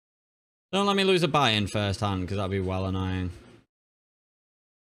Don't let me lose a buy-in first hand, because that'd be well annoying.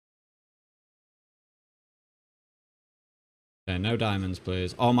 Okay, no diamonds,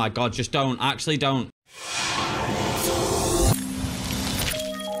 please. Oh my god, just don't. Actually, don't.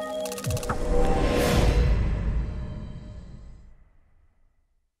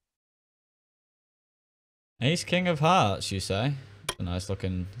 Ace King of Hearts, you say? It's a nice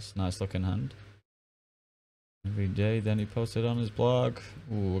looking hand. Every day, then he posted on his blog.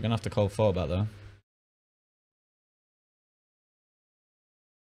 Ooh, we're gonna have to call 4-bet though.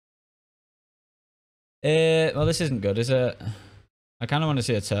 Well, this isn't good, is it? I kind of want to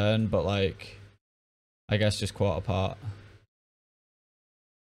see a turn, but like, I guess just quarter pot.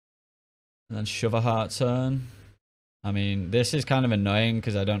 And then shove a heart turn. I mean, this is kind of annoying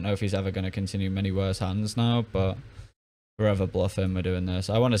because I don't know if he's ever going to continue many worse hands now, but forever bluff him, we're doing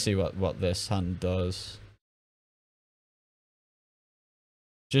this. I want to see what this hand does.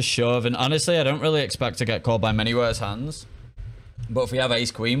 Just shove, and honestly, I don't really expect to get called by many worse hands. But if we have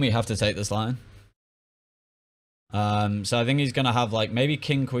ace queen, we have to take this line. So I think he's going to have like maybe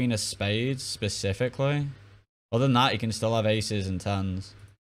king queen of spades specifically. Other than that, he can still have aces and tens.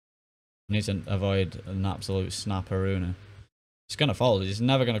 Need to avoid an absolute snapperooner. He's gonna fold. He's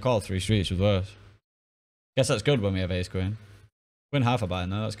never gonna call 3 streets with worse. Guess that's good when we have ace queen. Win half a buy-in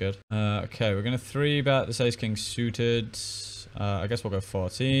though, that's good. Okay, we're gonna 3-bet this ace king suited. I guess we'll go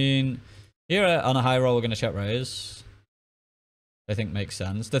 14. Here on a high roll, we're gonna check raise. I think makes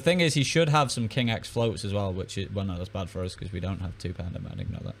sense. The thing is, he should have some king x floats as well, which is, well, no, that's bad for us because we don't have 2-pair. I might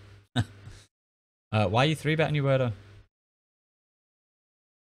ignore that. Why are you 3-betting, you weirdo?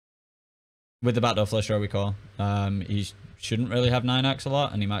 With the backdoor flush draw we call. He shouldn't really have 9x a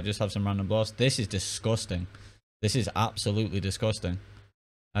lot, and he might just have some random bluffs. This is disgusting. This is absolutely disgusting.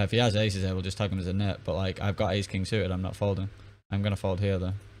 If he has aces here, we'll just tag him as a nit. But like, I've got ace king suited, I'm not folding. I'm gonna fold here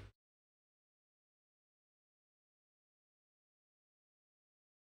though.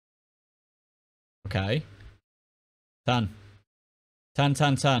 Okay. 10. 10,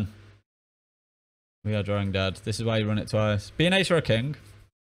 10, 10. We are drawing dead. This is why you run it twice. Be an ace or a king.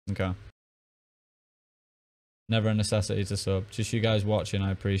 Okay. Never a necessity to sub. Just you guys watching,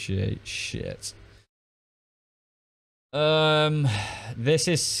 I appreciate shit. This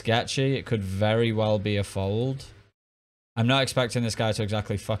is sketchy. It could very well be a fold. I'm not expecting this guy to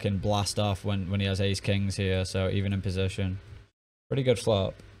exactly fucking blast off when he has ace kings here, so even in position. Pretty good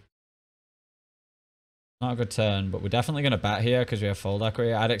flop. Not a good turn, but we're definitely going to bet here because we have fold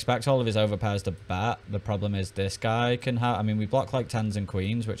equity. I'd expect all of his overpairs to bet. The problem is this guy can have... I mean, we block like 10s and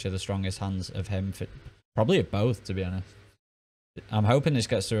queens, which are the strongest hands of him. Probably at both, to be honest. I'm hoping this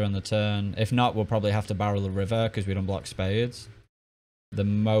gets through on the turn. If not, we'll probably have to barrel a river because we don't block spades. The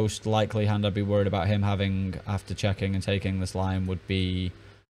most likely hand I'd be worried about him having after checking and taking this line would be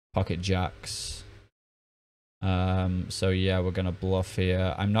pocket jacks. So yeah, we're going to bluff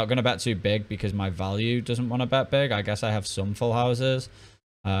here. I'm not going to bet too big because my value doesn't want to bet big. I guess I have some full houses.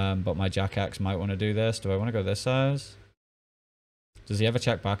 But my jack X might want to do this. Do I want to go this size? Does he ever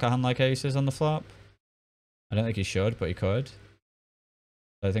check back a hand like aces on the flop? I don't think he should, but he could.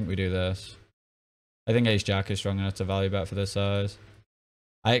 I think we do this. I think ace jack is strong enough to value bet for this size.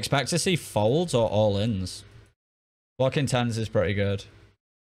 I expect to see folds or all-ins. Blocking 10s is pretty good.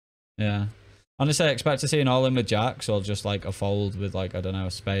 Yeah. Honestly, I expect to see an all-in with jacks or just like a fold with like, I don't know,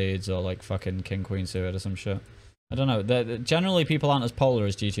 spades or like fucking king queen suited or some shit. I don't know. Generally, people aren't as polar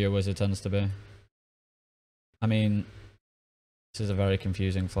as GTO Wizard tends to be. I mean, this is a very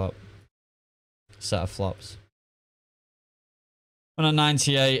confusing flop. Set of flops. I'm at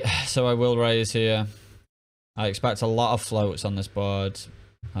 98, so I will raise here. I expect a lot of floats on this board. So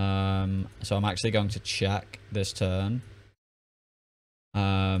I'm actually going to check this turn.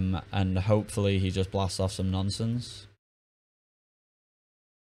 And hopefully he just blasts off some nonsense.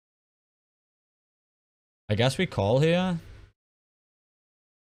 I guess we call here.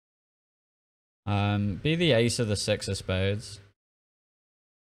 Be the ace of the 6 of spades.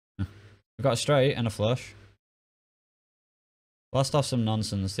 We've got a straight and a flush. Blast off some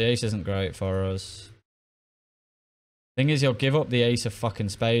nonsense. The ace isn't great for us. Thing is, he'll give up the ace of fucking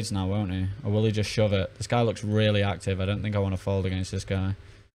spades now, won't he? Or will he just shove it? This guy looks really active. I don't think I want to fold against this guy.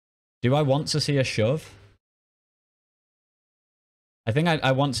 Do I want to see a shove? I think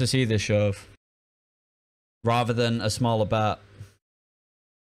I want to see this shove. Rather than a smaller bet.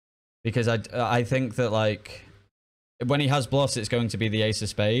 Because I think that, like... when he has bluffs, it's going to be the ace of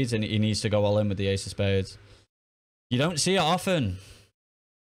spades, and he needs to go all in with the ace of spades. You don't see it often.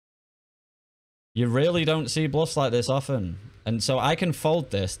 You really don't see bluffs like this often. And so I can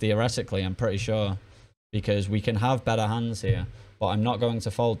fold this, theoretically, I'm pretty sure. Because we can have better hands here. But I'm not going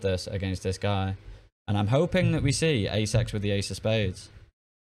to fold this against this guy. And I'm hoping that we see ace-x with the ace of spades.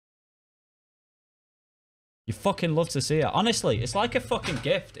 You fucking love to see it. Honestly, it's like a fucking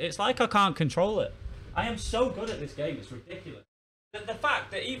gift. It's like I can't control it. I am so good at this game. It's ridiculous. The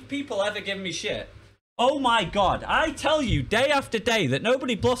fact that if people ever give me shit... Oh my god, I tell you day after day that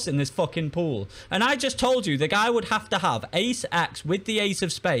nobody bluffs in this fucking pool. And I just told you the guy would have to have ace-x with the ace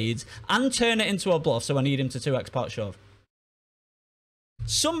of spades and turn it into a bluff, so I need him to 2x pot shove.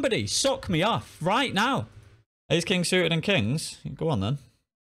 Somebody suck me off right now. Ace-king suited and kings? Go on then.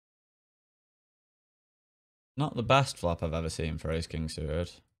 Not the best flop I've ever seen for ace-king suited.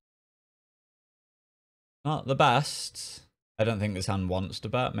 Not the best. I don't think this hand wants to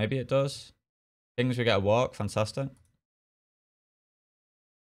bet. Maybe it does. Kings, we get a walk. Fantastic.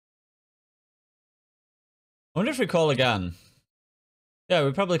 I wonder if we call again. Yeah,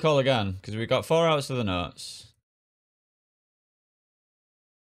 we probably call again because we got 4 outs to the nuts.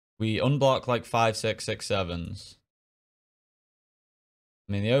 We unblock like 5, 6, 6, 7s.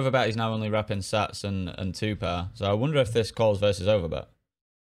 I mean, the overbet is now only repping sets and 2 pair. So I wonder if this calls versus overbet.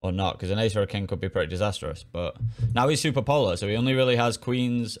 Or not, because an ace or a king could be pretty disastrous. But now he's super polar, so he only really has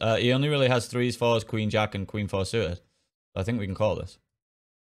queens. He only really has 3s, 4s, queen, jack, and queen 4 suited. So I think we can call this.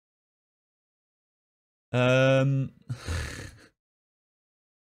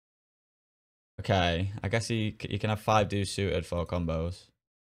 Okay, I guess he can have 5 deuce suited 4 combos.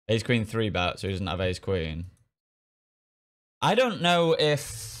 Ace queen 3 bet, so he doesn't have ace queen. I don't know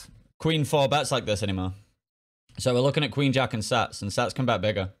if queen 4 bets like this anymore. So we're looking at queen, jack, and sets come back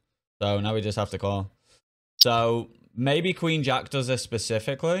bigger. So now we just have to call. So maybe queen, jack does this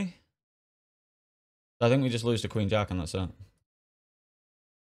specifically. I think we just lose to queen, jack, and that's it.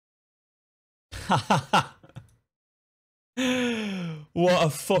 What a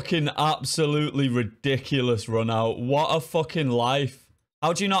fucking absolutely ridiculous run out. What a fucking life.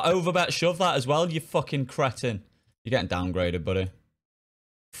 How do you not overbet shove that as well, you fucking cretin? You're getting downgraded, buddy.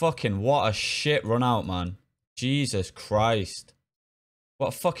 Fucking what a shit run out, man. Jesus Christ. What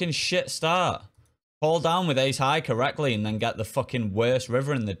a fucking shit start. Fall down with ace high correctly and then get the fucking worst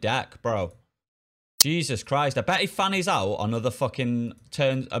river in the deck, bro. Jesus Christ. I bet he fannies out on other fucking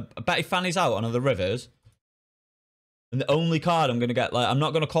turns. I bet he fannies out on other rivers. And the only card I'm going to get, like, I'm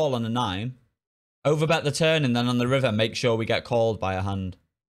not going to call on a 9. Overbet the turn and then on the river make sure we get called by a hand.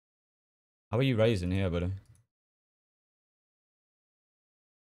 How are you raising here, buddy?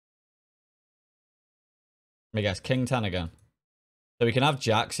 Let me guess, king 10 again. So we can have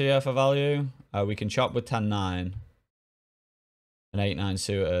jacks here for value. We can chop with 10-9. And 8-9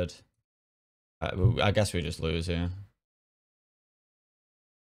 suited. I guess we just lose here.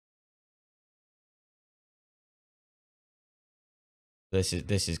 This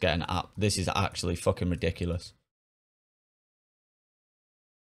is getting up. This is actually fucking ridiculous.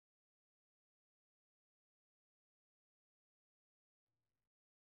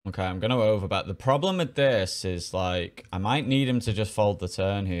 Okay, I'm going to overbet. The problem with this is, like, I might need him to just fold the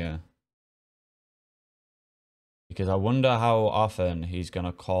turn here. Because I wonder how often he's going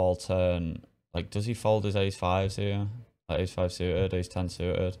to call turn. Like, does he fold his ace-5s here? Like, ace-5 suited, ace-10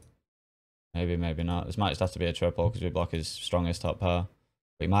 suited? Maybe, maybe not. This might just have to be a triple because we block his strongest top pair.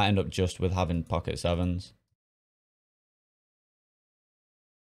 But he might end up just with having pocket 7s.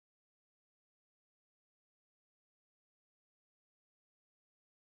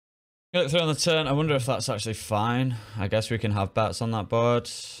 Get it through on the turn. I wonder if that's actually fine. I guess we can have bets on that board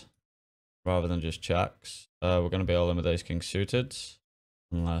rather than just checks. We're going to be all in with ace king suited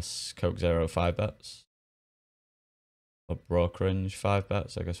unless Coke 0 5 bets or bro cringe 5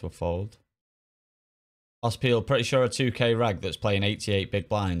 bets. I guess we'll fold. Ospeel, pretty sure a 2k rag that's playing 88 big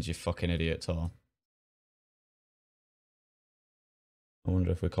blinds. You fucking idiot, Tor. I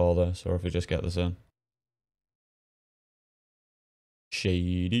wonder if we call this or if we just get this in.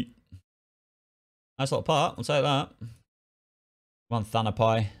 Shady. Nice little pot, I'll take that. Come on,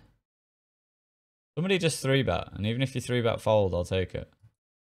 Thanapai. Somebody just 3-bet, and even if you 3-bet fold, I'll take it.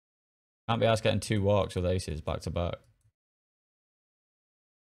 Can't be asked getting 2 walks with aces back to back.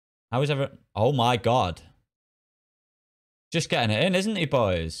 How is ever... Oh my god. Just getting it in, isn't he,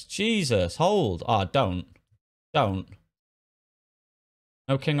 boys? Jesus, hold. Oh, don't. Don't.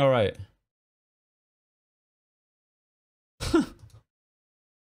 No king or 8.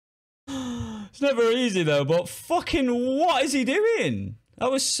 It's never easy though, but fucking what is he doing?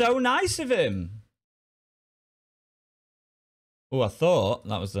 That was so nice of him. Oh, I thought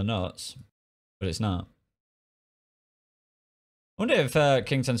that was the nuts, but it's not. I wonder if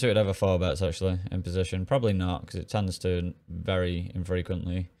king 10 suited ever 4-bets actually in position. Probably not, because it tends to very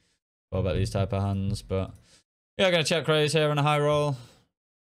infrequently 4-bet these type of hands, but Yeah, I'm going to check raise here on a high roll.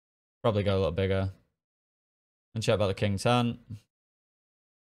 Probably go a little bigger. And check about the king 10.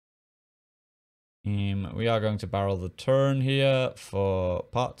 We are going to barrel the turn here for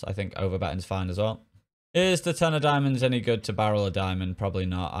pot. I think overbetting's fine as well. Is the 10 of diamonds any good to barrel a diamond? Probably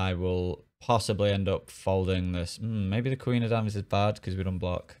not. I will possibly end up folding this. Maybe the queen of diamonds is bad because we don't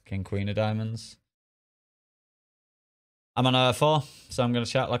block king queen of diamonds. I'm on a 4, so I'm going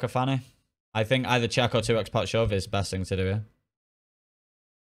to check like a fanny. I think either check or 2x pot shove is the best thing to do here.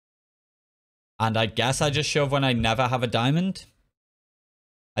 And I guess I just shove when I never have a diamond.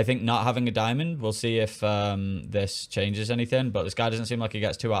 I think not having a diamond, we'll see if this changes anything. But this guy doesn't seem like he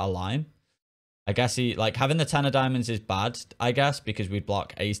gets too out of line. I guess he, like, having the 10 of diamonds is bad, I guess, because we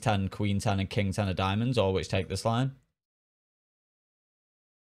block ace 10, queen 10, and king 10 of diamonds, all which take this line.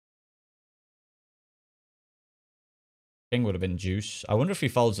 King would have been juice. I wonder if he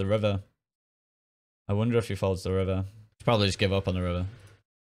folds the river. Should probably just give up on the river.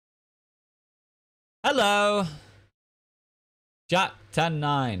 Hello. Jack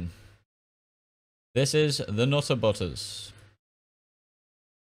 10-9. This is the Nutter Butters.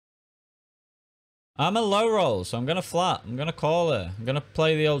 I'm a low roll, so I'm going to flat. I'm going to call it. I'm going to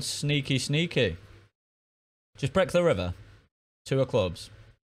play the old sneaky. Just brick the river. 2 of clubs.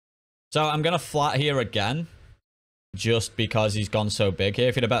 So I'm going to flat here again. Just because he's gone so big here.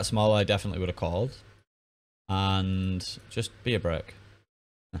 If he'd have bet smaller, I definitely would have called. And just be a brick.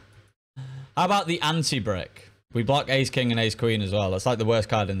 How about the anti-brick? We block ace king and ace queen as well. That's like the worst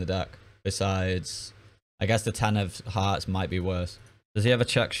card in the deck. Besides, I guess the 10 of hearts might be worse. Does he have a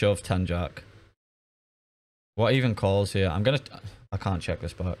check shove 10 jack? What even calls here? I can't check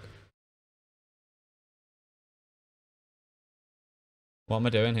this back. What am I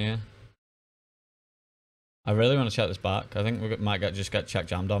doing here? I really want to check this back. I think we might just get check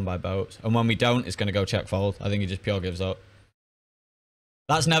jammed on by boats. And when we don't, it's going to go check fold. I think he just pure gives up.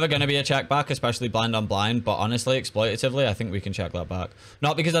 That's never going to be a check back, especially blind on blind. But honestly, exploitatively, I think we can check that back.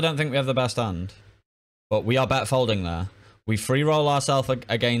 Not because I don't think we have the best hand. But we are bet folding there. We free roll ourselves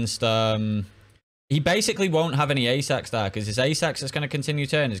against... he basically won't have any ace-x there, because his ace-x that's going to continue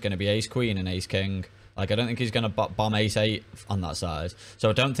turn is going to be ace-queen and ace-king. Like, I don't think he's going to bomb ace-8 on that side. So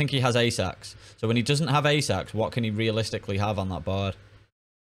I don't think he has ace-x. So when he doesn't have ace-x, what can he realistically have on that board?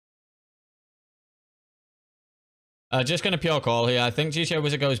 Just going to pure call here. I think GTO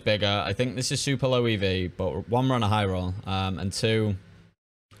Wizard goes bigger. I think this is super low EV, but 1, we're on a high roll. And 2,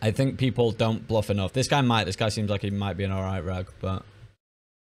 I think people don't bluff enough. This guy might. This guy seems like he might be an alright reg, but...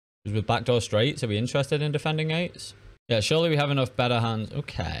 with backdoor straights, are we interested in defending 8s? Yeah, surely we have enough better hands.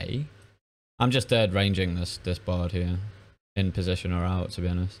 Okay. I'm just dead ranging this board here. In position or out, to be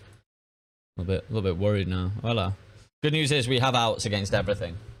honest. A little bit worried now. Hello. Good news is we have outs against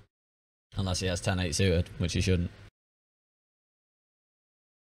everything. Unless he has 10-8 suited, which he shouldn't.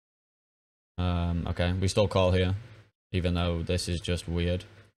 Okay, we still call here. Even though this is just weird.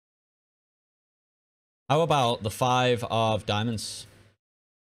 How about the 5 of diamonds?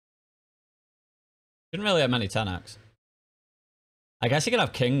 Didn't really have many 10x. I guess he can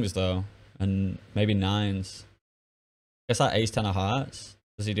have kings though, and maybe 9s. I guess that ace 10 of hearts.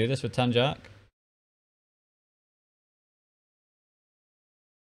 Does he do this with 10 jack?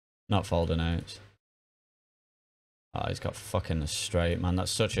 Not folding out. Oh, he's got fucking a straight, man. That's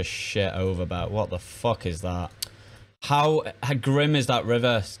such a shit overbet. What the fuck is that? How grim is that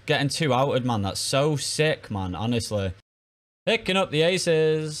river? Getting 2 outed, man. That's so sick, man. Honestly. Picking up the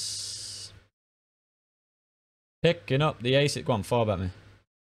aces. Picking up the aces. Go on, 4-bet me.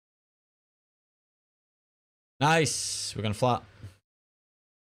 Nice. We're going to flat.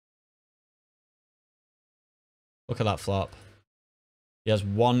 Look at that flop. He has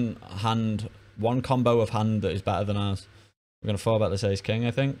one combo of hand that is better than ours. We're going to 4-bet this ace king,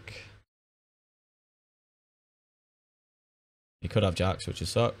 I think. He could have jacks, which would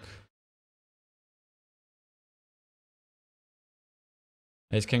suck.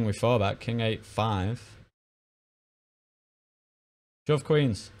 Ace king with 4-bet. King 8-5. Shove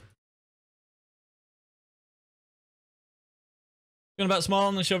queens. Gonna bet small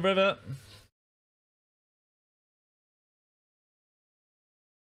on the shove river.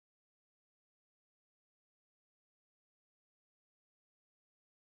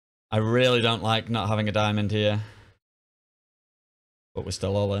 I really don't like not having a diamond here. But we're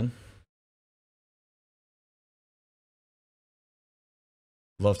still all in.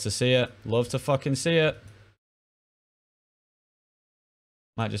 Love to see it. Love to fucking see it.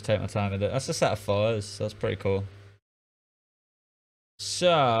 Might just take my time with it. That's a set of 4s. That's pretty cool.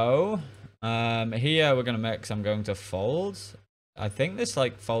 So, here we're going to mix. I'm going to fold. I think this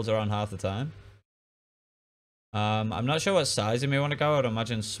like folds around half the time. I'm not sure what size he may want to go. I'd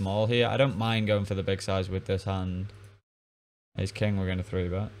imagine small here. I don't mind going for the big size with this hand. Ace king, we're going to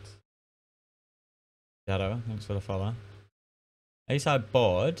 3-bet. Shadow, thanks for the follow. Ace high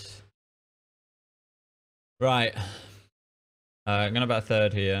board. Right. I'm going to bet a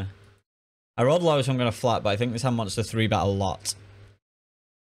third here. I rolled low, so I'm going to flat, but I think this hand wants to 3-bet a lot.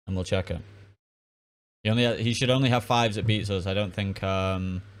 And we'll check it. He should only have 5s that beats us. I don't think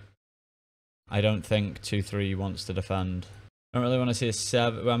 2-3 wants to defend. I don't really want to see a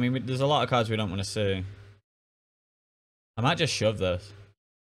 7. Well, I mean, there's a lot of cards we don't want to see. I might just shove this.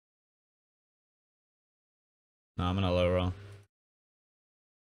 No, I'm gonna low roll.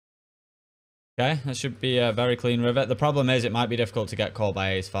 Okay, that should be a very clean rivet. The problem is it might be difficult to get called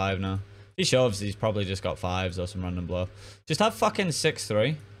by ace 5 now. If he shoves, he's probably just got 5s or some random bluff. Just have fucking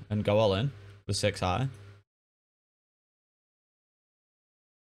 6-3 and go all in with 6 high.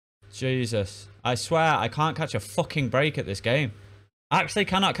 Jesus. I swear I can't catch a fucking break at this game. I actually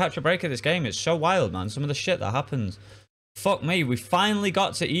cannot catch a break at this game. It's so wild, man. Some of the shit that happens. Fuck me. We finally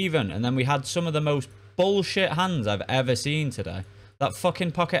got to even, and then we had some of the most bullshit hands I've ever seen today. That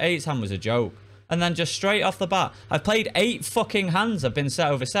fucking pocket 8s hand was a joke. And then just straight off the bat, I've played 8 fucking hands I've been set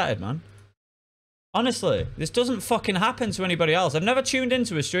oversetted, man. Honestly, this doesn't fucking happen to anybody else. I've never tuned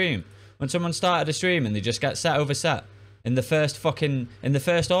into a stream when someone started a stream and they just get set overset in the first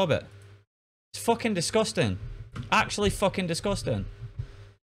orbit. It's fucking disgusting. Actually fucking disgusting.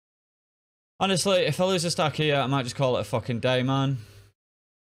 Honestly, if I lose a stack here, I might just call it a fucking day, man.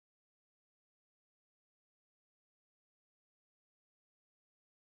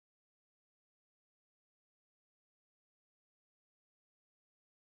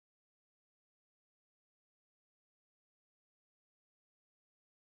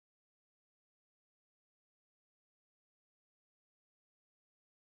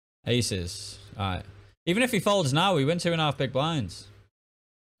 Aces. Alright. Even if he folds now, we win 2.5 big blinds.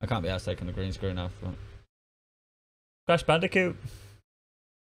 I can't be asked taking the green screen off. But... Crash Bandicoot.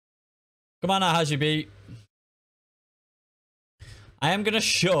 Come on now, how's you beat? I am gonna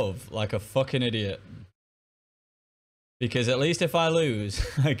shove like a fucking idiot. Because at least if I lose,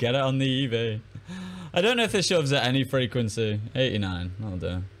 I get it on the EV. I don't know if it shoves at any frequency. 89. That'll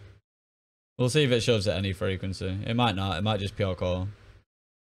do. We'll see if it shoves at any frequency. It might not. It might just pure call.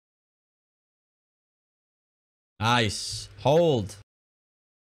 Nice. Hold.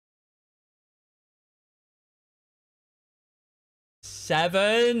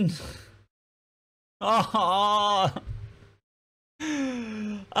 Seven. Oh.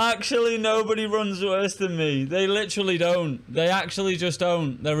 Actually, nobody runs worse than me. They literally don't. They actually just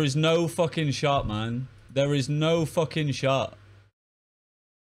don't. There is no fucking shot, man. There is no fucking shot.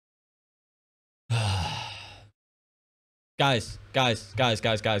 Guys.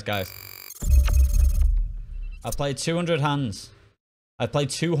 I've played 200 hands. I've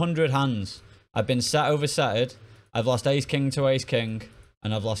played 200 hands. I've been set oversetted. I've lost ace king to ace king.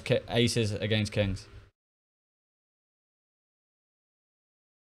 And I've lost aces against kings.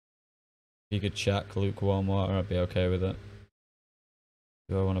 If you could check lukewarm water, I'd be okay with it.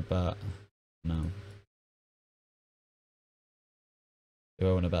 Do I want to bet? No. Do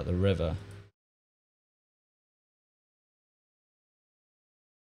I want to bet the river?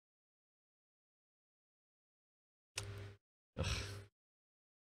 Ugh.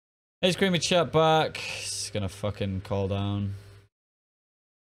 Ace creamy chat back. It's gonna fucking call down.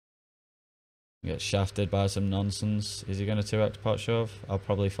 Get shafted by some nonsense. Is he gonna 2x pot shove? I'll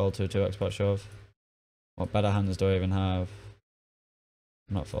probably fold to a 2x pot shove. What better hands do I even have?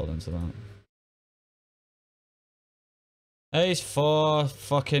 I'm not folding to that. Ace 4.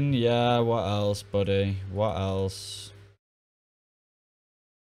 Fucking yeah. What else, buddy? What else?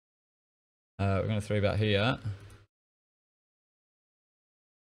 We're gonna 3-bet here.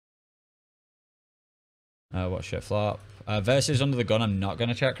 What shit flop? Versus under the gun, I'm not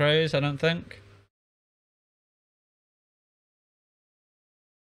gonna check raise, I don't think.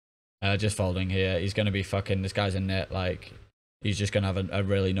 Just folding here. He's gonna be fucking, this guy's a nit, like, he's just gonna have a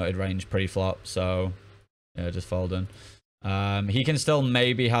really nutted range pre-flop, so, yeah, just folding. He can still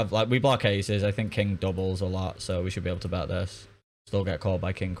maybe have, like, we block aces, I think king doubles a lot, so we should be able to bet this. Still get called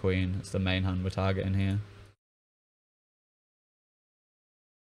by king queen, it's the main hand we're targeting here.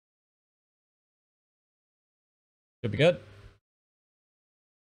 Should be good.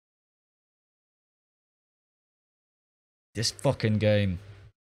 This fucking game.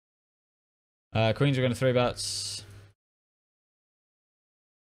 Queens are going to 3-bets.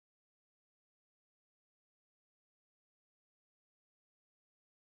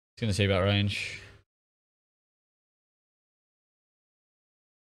 He's going to see bet range.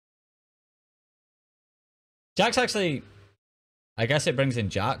 Jack's actually, I guess it brings in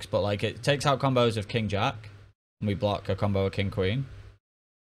jacks, but like it takes out combos of king jack, and we block a combo of king queen.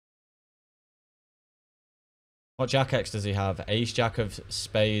 What jack X does he have? Ace jack of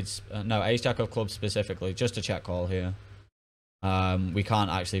spades. No, ace jack of clubs specifically. Just a check call here. We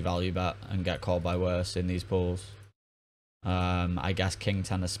can't actually value bet and get called by worse in these pools. I guess king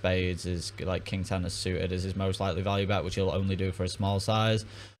 10 of spades is like king 10 of suited is his most likely value bet, which he'll only do for a small size.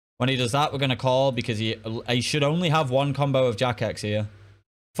 When he does that, we're going to call because he should only have one combo of jack X here.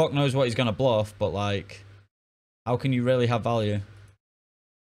 Fuck knows what he's going to bluff, but like, how can you really have value?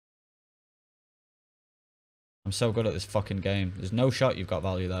 I'm so good at this fucking game. There's no shot you've got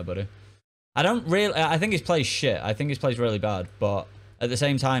value there, buddy. I think his play's shit. I think his play's really bad, but at the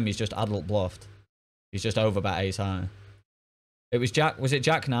same time, he's just adult bluffed. He's just overbet ace high. It was Jack, was it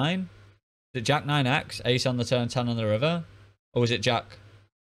Jack 9? Was it Jack 9X, ace on the turn, 10 on the river? Or was it Jack?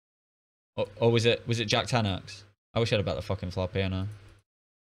 Or was it Jack 10X? I wish I'd have bet the fucking flop here now.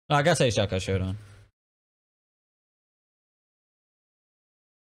 No, I guess ace Jack I showed on.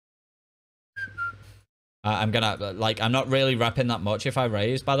 I'm gonna, like, I'm not really repping that much if I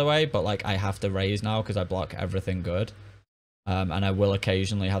raise, by the way, but, like, I have to raise now because I block everything good. And I will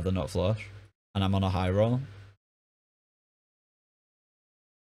occasionally have the nut flush. And I'm on a high roll.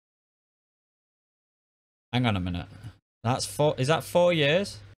 Hang on a minute. Is that 4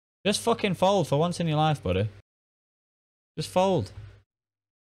 years? Just fucking fold for once in your life, buddy. Just fold.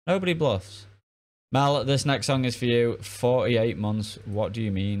 Nobody bluffs. Mel, this next song is for you. 48 months. What do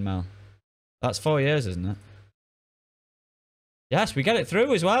you mean, Mel? That's 4 years, isn't it? Yes, we get it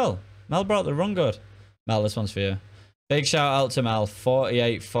through as well. Mel brought the run good. Mel, this one's for you. Big shout out to Mel.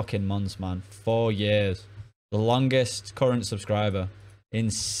 48 fucking months, man. 4 years. The longest current subscriber.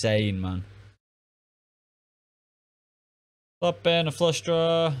 Insane, man. Flop in a flush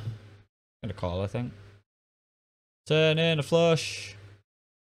draw. Gonna call, I think. Turn in a flush.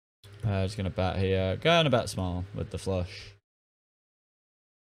 Just gonna bet here. Gonna bet small with the flush.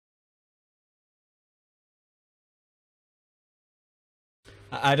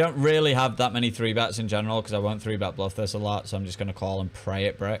 I don't really have that many 3-bets in general because I won't 3-bet bluff this a lot, so I'm just gonna call and pray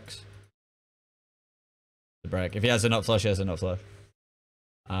it breaks. The break. If he has a nut flush, he has a nut flush.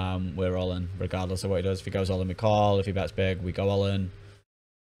 We're all in, regardless of what he does. If he goes all in, we call. If he bets big, we go all in.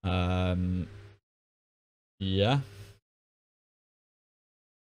 Yeah.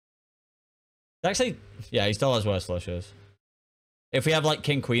 Actually, yeah, he still has worse flushes. If we have like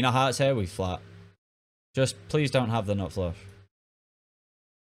king queen of hearts here, we flat. Just please don't have the nut flush.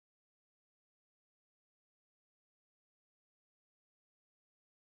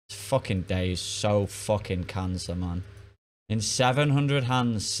 This fucking day is so fucking cancer, man. In 700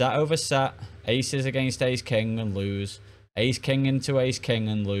 hands, set over set, aces against ace king and lose, ace king into ace king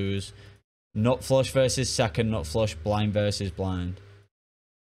and lose, nut flush versus second nut flush, blind versus blind.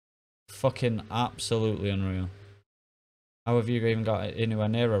 Fucking absolutely unreal. How have you even got anywhere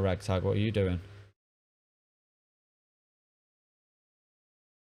near a reg tag? What are you doing?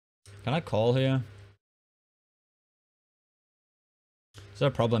 Can I call here? Is there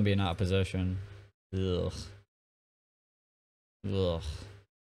a problem being out of position? Ugh. Ugh.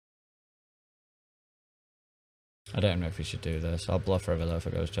 I don't know if we should do this. I'll bluff river though if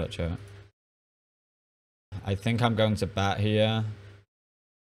it goes check. I think I'm going to bet here.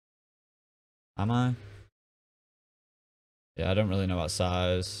 Am I? Yeah, I don't really know what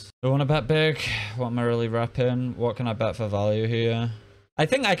size. Do I want to bet big? What am I really repping? What can I bet for value here? I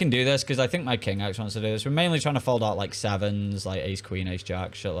think I can do this because I think my king X wants to do this. We're mainly trying to fold out like sevens, like ace queen, ace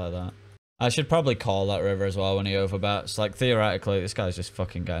jack, shit like that. I should probably call that river as well when he overbets. Like, theoretically, this guy's just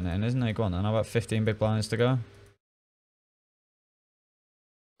fucking getting it in, isn't he? Go on then. How about 15 big blinds to go?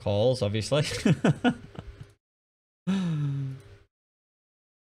 Calls, obviously.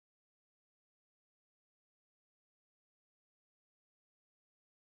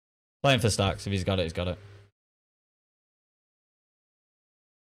 Playing for stacks. If he's got it, he's got it.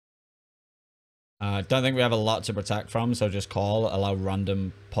 Don't think we have a lot to protect from, so just call, allow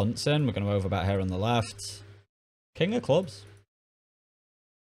random punts in. We're going to overbet here on the left. King of clubs.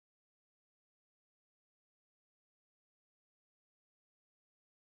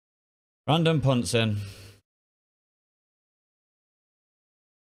 Random punts in.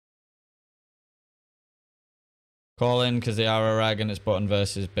 Call in because they are a rag and it's button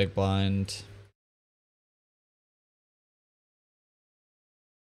versus big blind.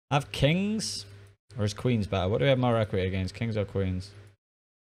 Have kings? Or is queens better? What do we have more equity against? Kings or queens?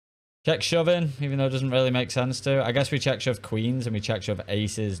 Check shoving, even though it doesn't really make sense to. I guess we check shove queens and we check shove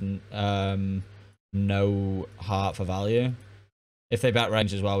aces, no heart for value. If they bet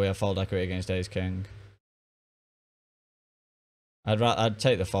range as well, we have fold equity against ace king. I'd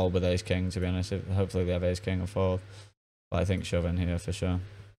take the fold with ace king, to be honest. Hopefully they have ace king or fold. But I think shove in here for sure.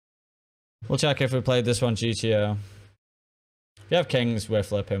 We'll check if we played this one GTO. If you have kings, we're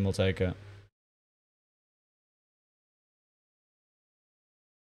flipping, we'll take it.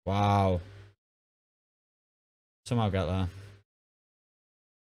 Wow. Somehow get there.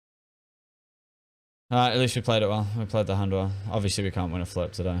 Alright, at least we played it well. We played the hand well. Obviously we can't win a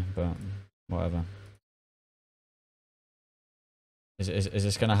flip today, but whatever. Is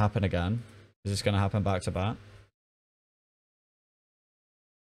this going to happen again? Is this going to happen back to back?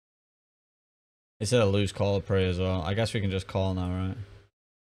 Is it a loose call pre as well? I guess we can just call now, right?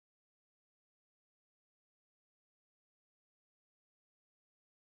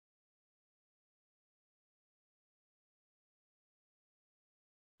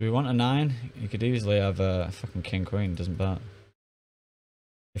 Do we want a 9? You could easily have a fucking king queen, doesn't bet.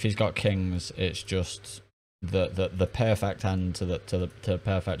 If he's got kings, it's just the perfect hand to the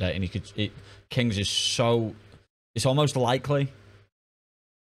perfect 8, and you could kings is so, it's almost likely.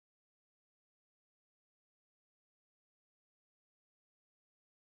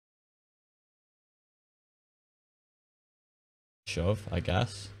 Shove, I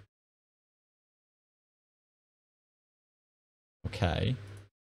guess. Okay.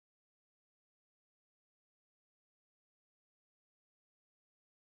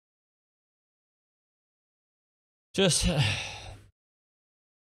 Just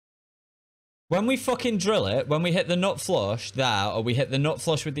when we fucking drill it, when we hit the nut flush there, or we hit the nut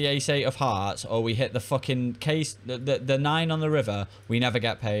flush with the ace 8 of hearts, or we hit the fucking case, the 9 on the river, we never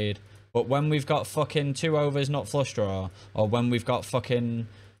get paid. But when we've got fucking 2 overs nut flush draw, or when we've got fucking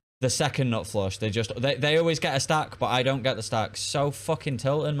the second nut flush, they always get a stack, but I don't get the stack. So fucking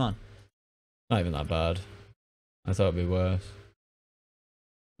tilting, man. Not even that bad. I thought it'd be worse.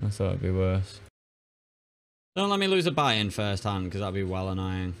 I thought it'd be worse. Don't let me lose a buy-in first hand, because that'd be well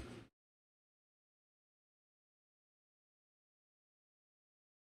annoying.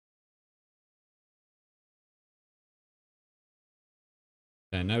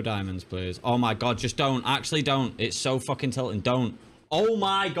 Okay, no diamonds, please. Oh my god, just don't. Actually, don't. It's so fucking tilting. Don't. Oh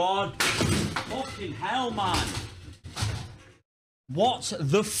my god. Fucking hell, man. What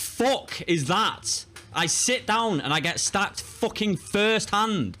the fuck is that? I sit down and I get stacked fucking first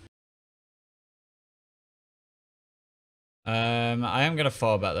hand. I am gonna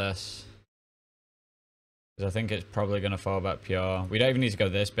 4-bet this. Because I think it's probably gonna 4-bet pure. We don't even need to go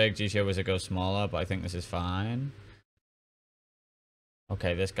this big. GTO was to go smaller, but I think this is fine.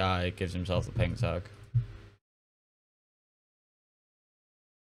 Okay, this guy gives himself the pink tag.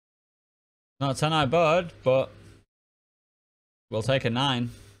 Not a 10-eye bird, but we'll take a 9.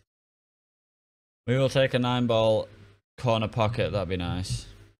 We will take a 9-ball corner pocket. That'd be nice.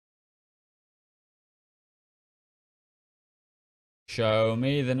 Show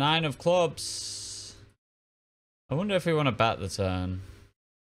me the 9 of clubs. I wonder if we want to bet the turn.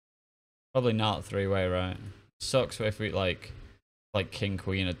 Probably not 3-way, right? Sucks if we like king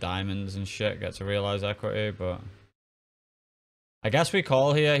queen of diamonds and shit get to realize equity, but I guess we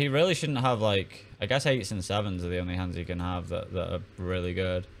call here. He really shouldn't have, like, I guess 8s and 7s are the only hands he can have that are really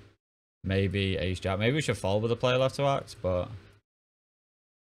good. Maybe ace jack. Maybe we should fold with a player left to act, but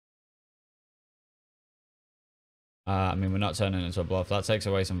I mean, we're not turning into a bluff. That takes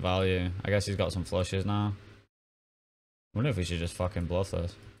away some value. I guess he's got some flushes now. I wonder if we should just fucking bluff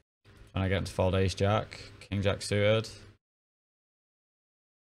this. Trying to get him to fold ace jack, king jack suited.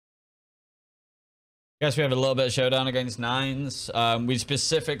 Guess we have a little bit of showdown against 9s. We'd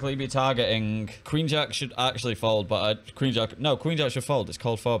specifically be targeting queen jack should actually fold, but queen jack should fold. It's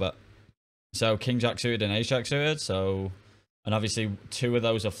called 4-bet. So king jack suited and ace jack suited. So, and obviously 2 of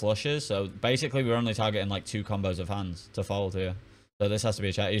those are flushes. So basically we're only targeting like 2 combos of hands to fold here. So this has to be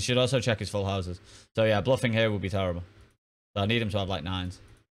a check. You should also check his full houses. So yeah, bluffing here would be terrible. So I need him to have like 9s.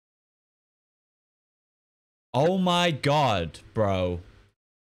 Oh my god, bro.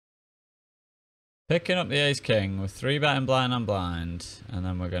 Picking up the ace king with 3-betting blind on blind, and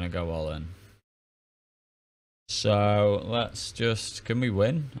then we're going to go all in. So let's just, can we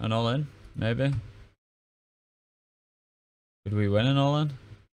win an all in? Maybe. Could we win an all in?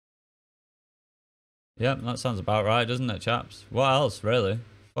 Yep, that sounds about right, doesn't it, chaps? What else, really?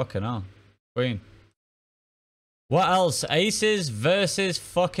 Fucking hell. Queen. What else? Aces versus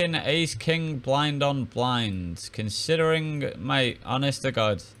fucking ace king blind on blind. Considering, mate, honest to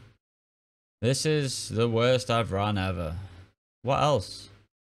God. This is the worst I've run ever. What else?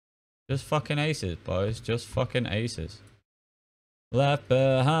 Just fucking aces, boys. Just fucking aces. Left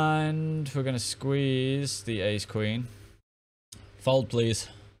behind. We're going to squeeze the ace queen. Fold, please.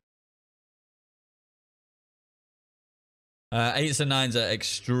 Eights and nines are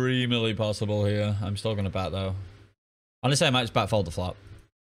extremely possible here. I'm still going to bet, though. Honestly, I might just bet fold the flop.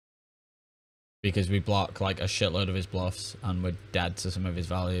 Because we block, like, a shitload of his bluffs, and we're dead to some of his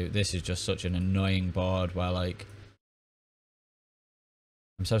value. This is just such an annoying board where, like...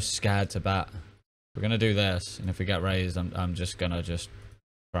 I'm so scared to bet. We're going to do this, and if we get raised, I'm just going to just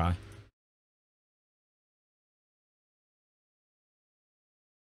cry.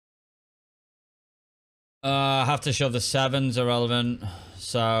 I have to shove the sevens irrelevant.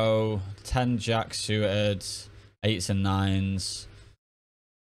 So 10 jack suited, eights and nines.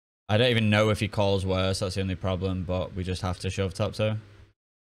 I don't even know if he calls worse. That's the only problem, but we just have to shove top two.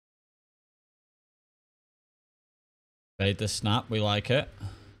 Fade the snap. We like it.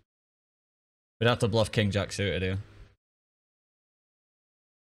 We'd have to bluff king jack suited here.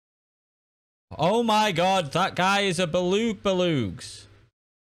 Oh my god, that guy is a belugs.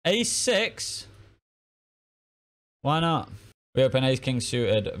 Ace six. Why not? We open ace king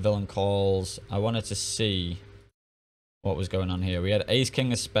suited, villain calls. I wanted to see what was going on here. We had ace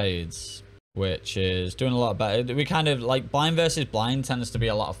king of spades, which is doing a lot better. We kind of like blind versus blind tends to be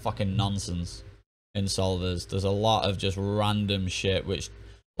a lot of fucking nonsense in solvers. There's a lot of just random shit, which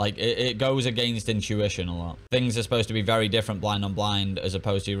like it goes against intuition a lot. Things are supposed to be very different blind on blind as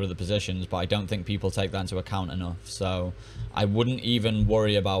opposed to your other positions, but I don't think people take that into account enough. So I wouldn't even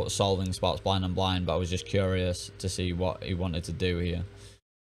worry about solving spots blind on blind, but I was just curious to see what he wanted to do here.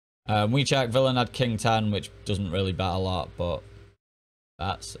 We check. Villain had king 10, which doesn't really bet a lot, but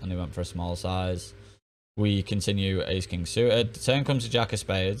bets, and he went for a small size. We continue ace king suited. The turn comes to jack of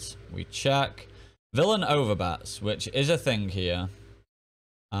spades. We check. Villain overbets, which is a thing here.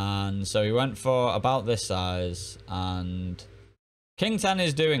 And so he went for about this size, and king 10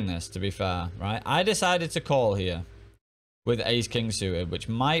 is doing this, to be fair, right? I decided to call here with ace king suited, which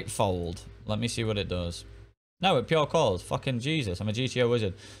might fold. Let me see what it does. No, it pure calls. Fucking Jesus, I'm a GTO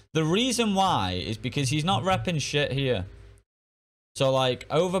wizard. The reason why is because he's not repping shit here. So, like,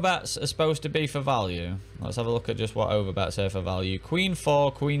 overbets are supposed to be for value. Let's have a look at just what overbets are for value. Queen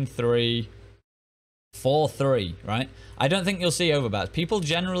 4, queen 3... 4-3, right? I don't think you'll see overbets. People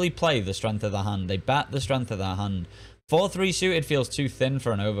generally play the strength of the hand. They bet the strength of their hand. 4-3 suited feels too thin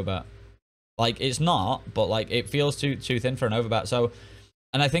for an overbet. Like, it's not, but, like, it feels too thin for an overbet. So,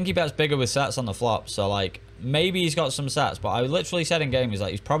 and I think he bets bigger with sets on the flop. So, like, maybe he's got some sets, but I literally said in game, he's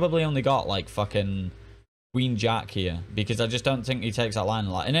like, he's probably only got, like, fucking queen jack here, because I just don't think he takes that line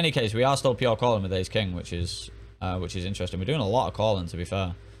a lot. In any case, we are still pure calling with ace king, which is interesting. We're doing a lot of calling, to be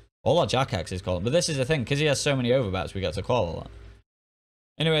fair. All our jack X is calling. But this is the thing. Because he has so many overbets, we get to call a lot.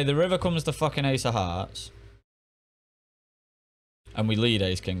 Anyway, the river comes to fucking ace of hearts. And we lead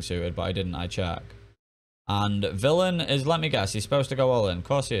ace king suited, but I didn't. I check. And villain is, let me guess, he's supposed to go all in. Of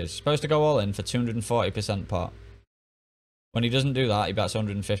course he is. He's supposed to go all in for 240% pot. When he doesn't do that, he bets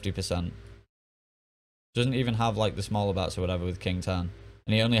 150%. Doesn't even have, like, the smaller bets or whatever with king 10.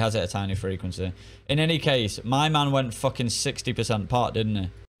 And he only has it at a tiny frequency. In any case, my man went fucking 60% pot, didn't he?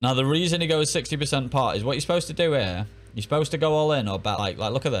 Now, the reason he goes 60% pot is what you're supposed to do here. You're supposed to go all in or bet, like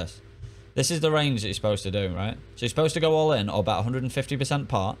look at this. This is the range that you're supposed to do, right? So you're supposed to go all in or bet 150%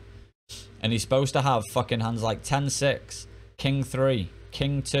 pot. And he's supposed to have fucking hands like 10-6, king 3,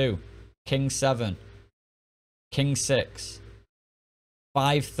 king 2, king 7, king 6,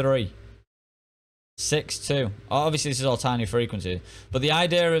 5-3, 6-2. Obviously, this is all tiny frequency. But the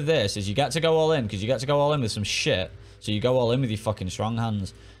idea of this is you get to go all in because you get to go all in with some shit. So you go all in with your fucking strong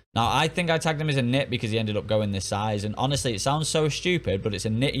hands. Now, I think I tagged him as a nit because he ended up going this size. And honestly, it sounds so stupid, but it's a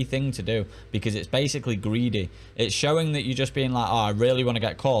nitty thing to do because it's basically greedy. It's showing that you're just being like, oh, I really want to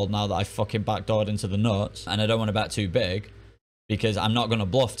get called now that I fucking backdoored into the nuts. And I don't want to bet too big because I'm not going to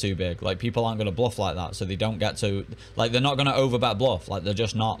bluff too big. Like, people aren't going to bluff like that. So they don't get to, like, they're not going to overbet bluff. Like, they're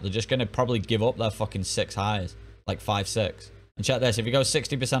just not. They're just going to probably give up their fucking 6 highs. Like 5-6. And check this. If he goes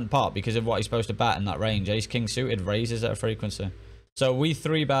 60% pot because of what he's supposed to bet in that range, ace king suited raises at a frequency. So we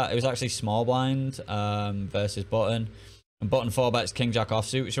 3-bet, it was actually small blind versus button. And button 4-bets king jack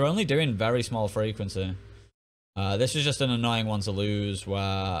offsuit, which are only doing very small frequency. This was just an annoying one to lose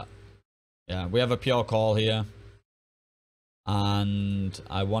where, yeah, we have a pure call here. And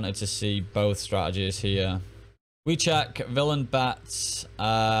I wanted to see both strategies here. We check villain bets.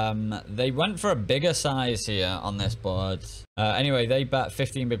 They went for a bigger size here on this board. Anyway, they bet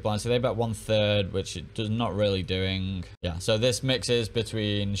 15 big blinds, so they bet 1/3, which it does not really doing. Yeah, so this mixes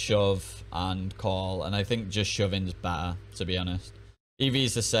between shove and call, and I think just shoving's better, to be honest. EV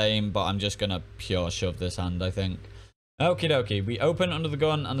is the same, but I'm just gonna pure shove this hand, I think. Okie dokie. We open under the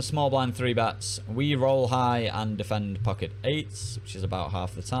gun and a small blind 3 bets. We roll high and defend pocket 8s, which is about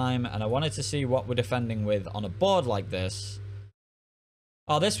half the time. And I wanted to see what we're defending with on a board like this.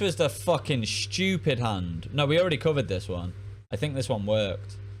 Oh, this was the fucking stupid hand. No, we already covered this one. I think this one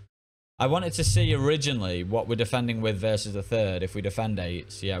worked. I wanted to see originally what we're defending with versus the third. If we defend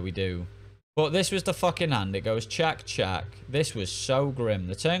 8s, yeah, we do. But this was the fucking hand. It goes check, check. This was so grim.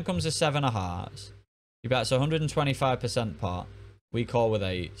 The turn comes a 7 of hearts. He bets 125% pot. We call with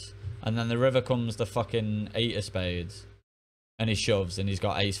 8s. And then the river comes the fucking 8 of spades. And he shoves and he's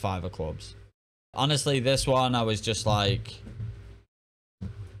got ace 5 of clubs. Honestly, this one I was just like...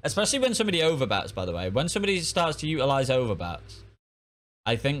 Especially when somebody overbets, by the way. When somebody starts to utilize overbets,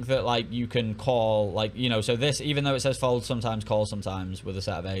 I think that, like, you can call, like, you know, so this, even though it says fold sometimes, call sometimes with a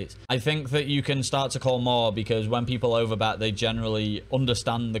set of 8s, I think that you can start to call more because when people overbet, they generally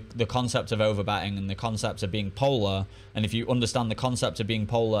understand the concept of overbetting and the concept of being polar. And if you understand the concept of being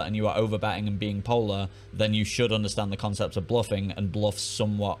polar and you are overbetting and being polar, then you should understand the concept of bluffing and bluff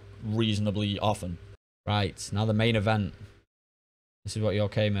somewhat reasonably often. Right, now the main event. This is what you all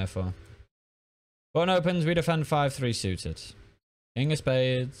came here for. Button opens, we defend 5-3 suited. King of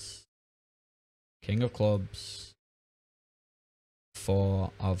spades, king of clubs,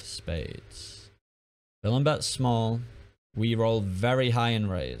 4 of spades. Villain bets small. We roll very high and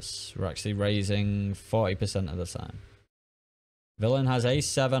raise. We're actually raising 40% of the time. Villain has ace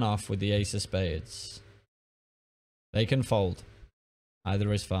 7 off with the ace of spades. They can fold.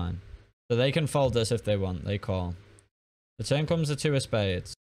 Either is fine. So they can fold this if they want. They call. The turn comes the 2 of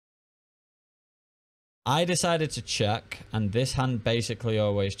spades. I decided to check, and this hand basically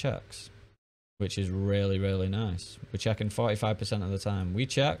always checks, which is really, really nice. We're checking 45% of the time. We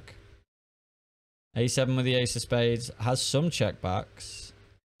check. A7 with the ace of spades has some checkbacks.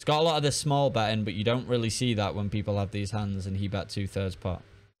 It's got a lot of this small betting, but you don't really see that when people have these hands, and he bet 2/3 pot.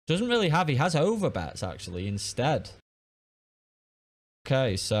 Doesn't really have, he has overbets actually instead.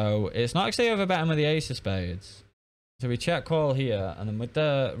 Okay, so it's not actually overbetting with the ace of spades. So we check call here, and then with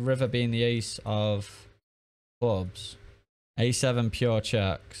the river being the ace of clubs, a7 pure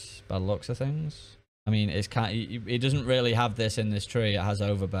checks by the looks of things. I mean, it doesn't really have this in this tree. It has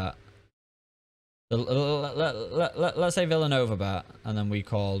overbet. Let's say villain overbet, and then we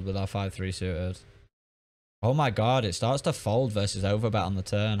called with our 5-3 suited. Oh my god, it starts to fold versus overbet on the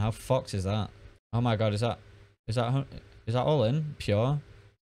turn. How fucked is that? Oh my god, is that all in pure?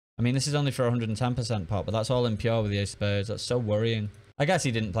 I mean, this is only for 110% pot, but that's all in pure with the ace of spades. That's so worrying. I guess he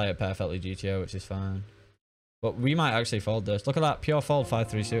didn't play it perfectly GTO, which is fine. But we might actually fold this. Look at that. Pure fold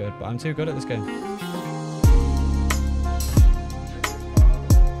 5-3 suited. But I'm too good at this game.